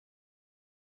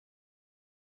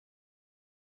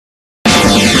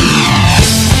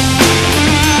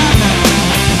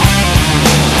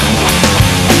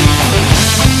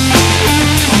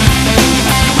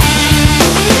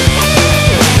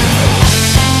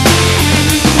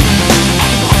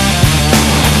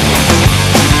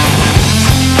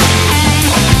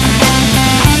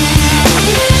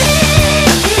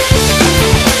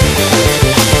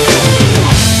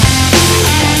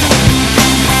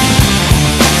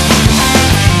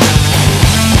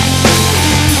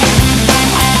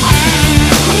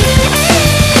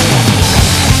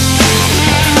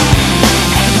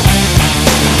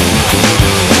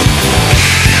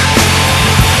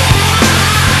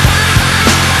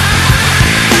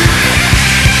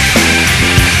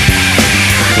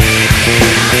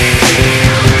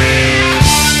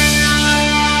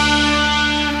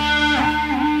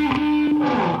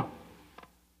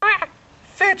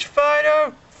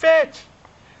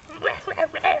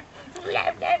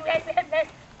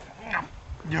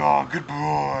Yeah, good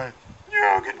boy.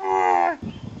 Yeah, good boy.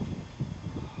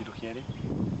 Little kitty.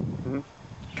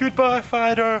 Goodbye,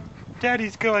 Fido.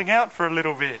 Daddy's going out for a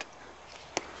little bit.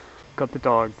 Got the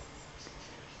dog.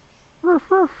 Ruff,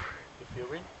 ruff. You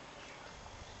feel me?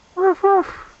 Ruff,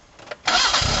 ruff.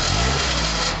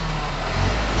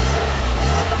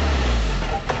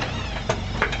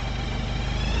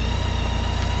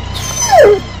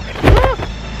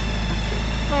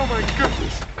 Oh my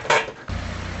goodness!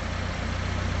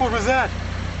 What was that?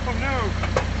 Oh no!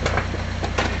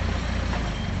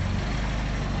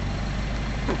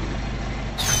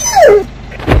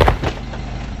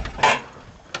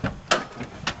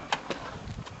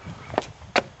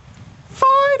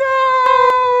 Fido!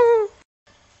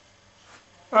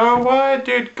 Oh, why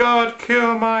did God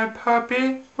kill my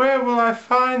puppy? Where will I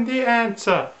find the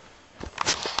answer?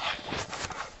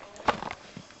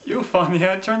 You'll find the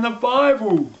answer in the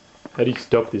Bible. How do you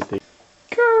stop this thing?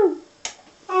 Go.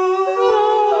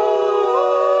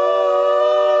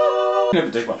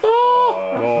 Never take one.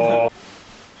 Oh.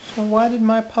 So why did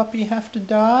my puppy have to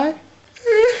die?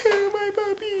 My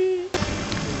puppy.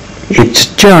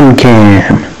 It's John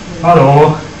Cam.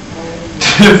 Hello.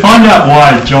 To find out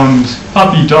why John's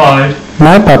puppy died,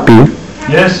 My puppy.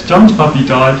 yes, John's puppy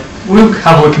died, we'll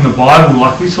have a look in the Bible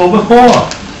like we saw before.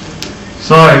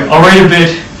 So, I'll read a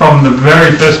bit from the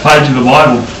very first page of the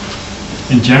Bible,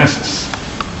 in Genesis.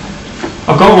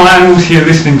 I've got my animals here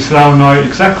listening so they'll know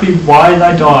exactly why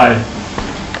they died.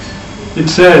 It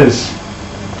says,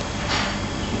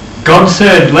 God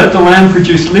said, let the land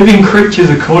produce living creatures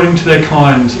according to their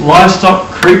kinds, livestock,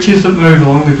 creatures that move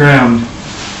along the ground.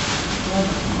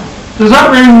 Does that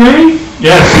ring me?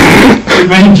 Yes, it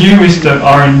means you, Mr.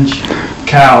 Orange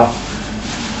Cow.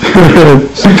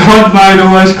 So God made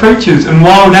all those creatures and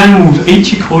wild animals,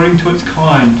 each according to its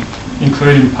kind,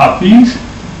 including puppies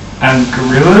and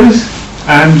gorillas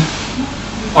and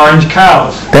orange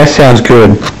cows. That sounds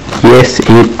good. Yes,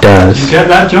 it does. Did you get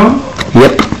that, John?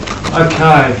 Yep.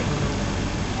 Okay.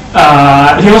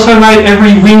 He also made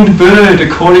every winged bird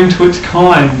according to its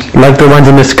kind. Like the ones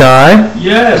in the sky?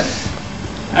 Yes.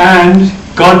 And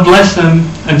God blessed them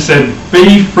and said,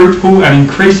 be fruitful and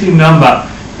increase in number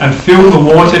and fill the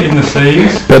water in the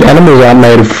seas. But animals aren't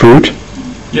made of fruit.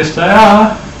 Yes, they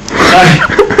are.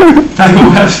 They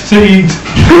will have seeds.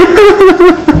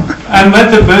 And let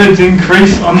the birds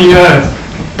increase on the earth.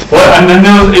 And then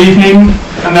there was evening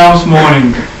and there was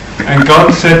morning. And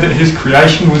God said that his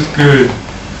creation was good.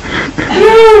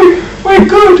 Yay! We're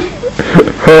good.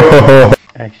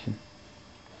 Action.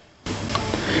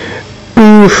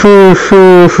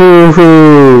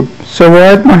 So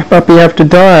why'd my puppy have to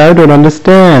die? I don't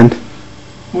understand.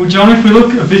 Well, John, if we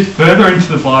look a bit further into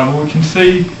the Bible, we can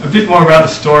see a bit more about the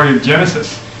story of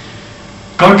Genesis.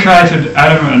 God created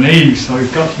Adam and Eve, so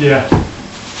we've got here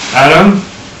Adam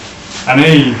and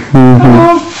Eve.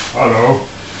 Hello.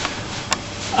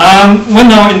 When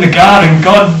they were in the garden,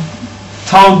 God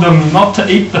told them not to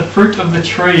eat the fruit of the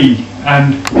tree,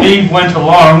 and Eve went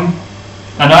along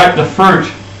and ate the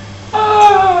fruit.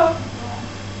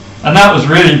 And that was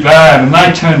really bad, and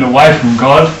they turned away from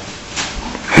God.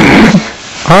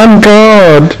 I'm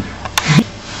God.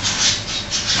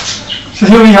 So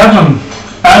here we have them.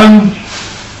 Adam,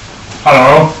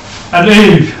 hello, and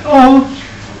Eve. Oh,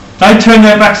 they turned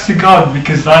their backs to God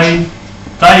because they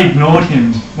ignored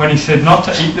him when he said not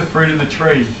to eat the fruit of the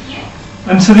tree.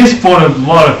 And so this brought a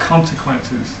lot of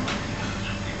consequences.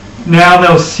 Now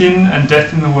there was sin and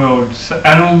death in the world, so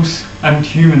animals and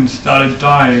humans started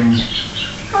dying.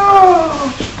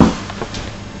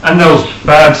 And there was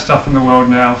bad stuff in the world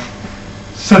now.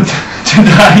 So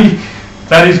today,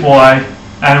 that is why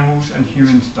animals and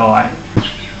humans die.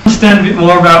 Understand a bit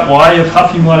more about why your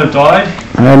puppy might have died?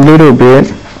 A little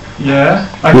bit. Yeah?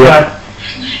 Okay. Yeah.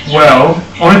 Well,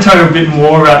 I want to tell you a bit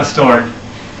more about the story.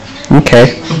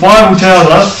 Okay. The Bible tells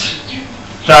us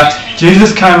that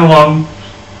Jesus came along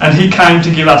and he came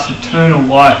to give us eternal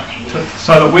life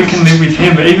so that we can live with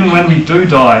him even when we do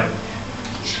die.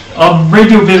 I'll read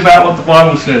you a bit about what the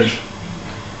Bible says.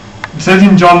 It says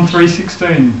in John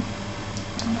 3:16,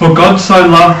 for God so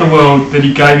loved the world that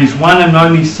he gave his one and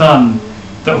only Son,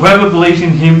 that whoever believes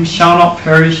in him shall not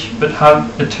perish but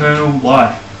have eternal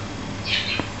life.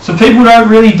 So people don't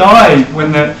really die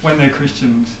when they're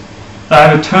Christians. They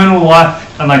have eternal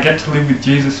life and they get to live with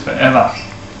Jesus forever.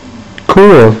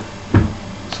 Cool.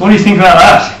 So what do you think about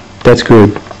that? That's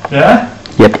good. Yeah?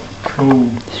 Yep.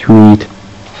 Cool. Sweet.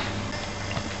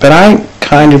 But I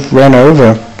kind of ran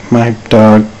over my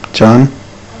dog, John.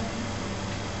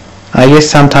 I guess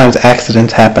sometimes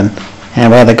accidents happen,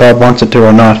 and whether God wants it to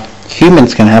or not,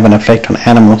 humans can have an effect on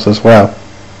animals as well.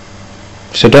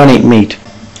 So don't eat meat.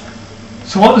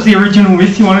 So what was the original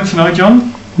myth you wanted to know,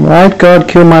 John? Why'd God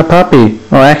kill my puppy?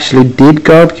 Or actually, did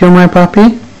God kill my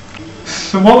puppy?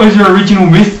 So what was your original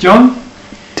myth, John?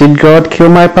 Did God kill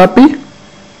my puppy?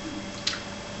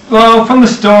 Well, from the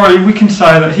story, we can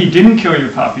say that he didn't kill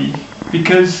your puppy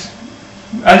because,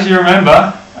 as you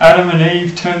remember, Adam and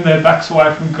Eve turned their backs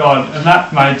away from God, and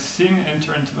that made sin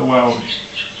enter into the world.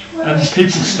 And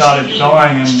people started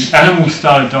dying, and animals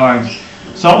started dying.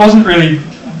 So it wasn't really,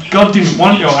 God didn't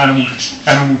want your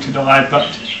animal to die,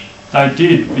 but they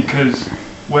did because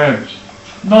we're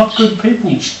not good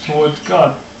people towards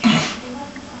God.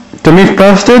 The myth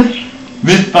busted?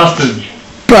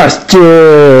 MythBusters.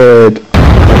 Busted!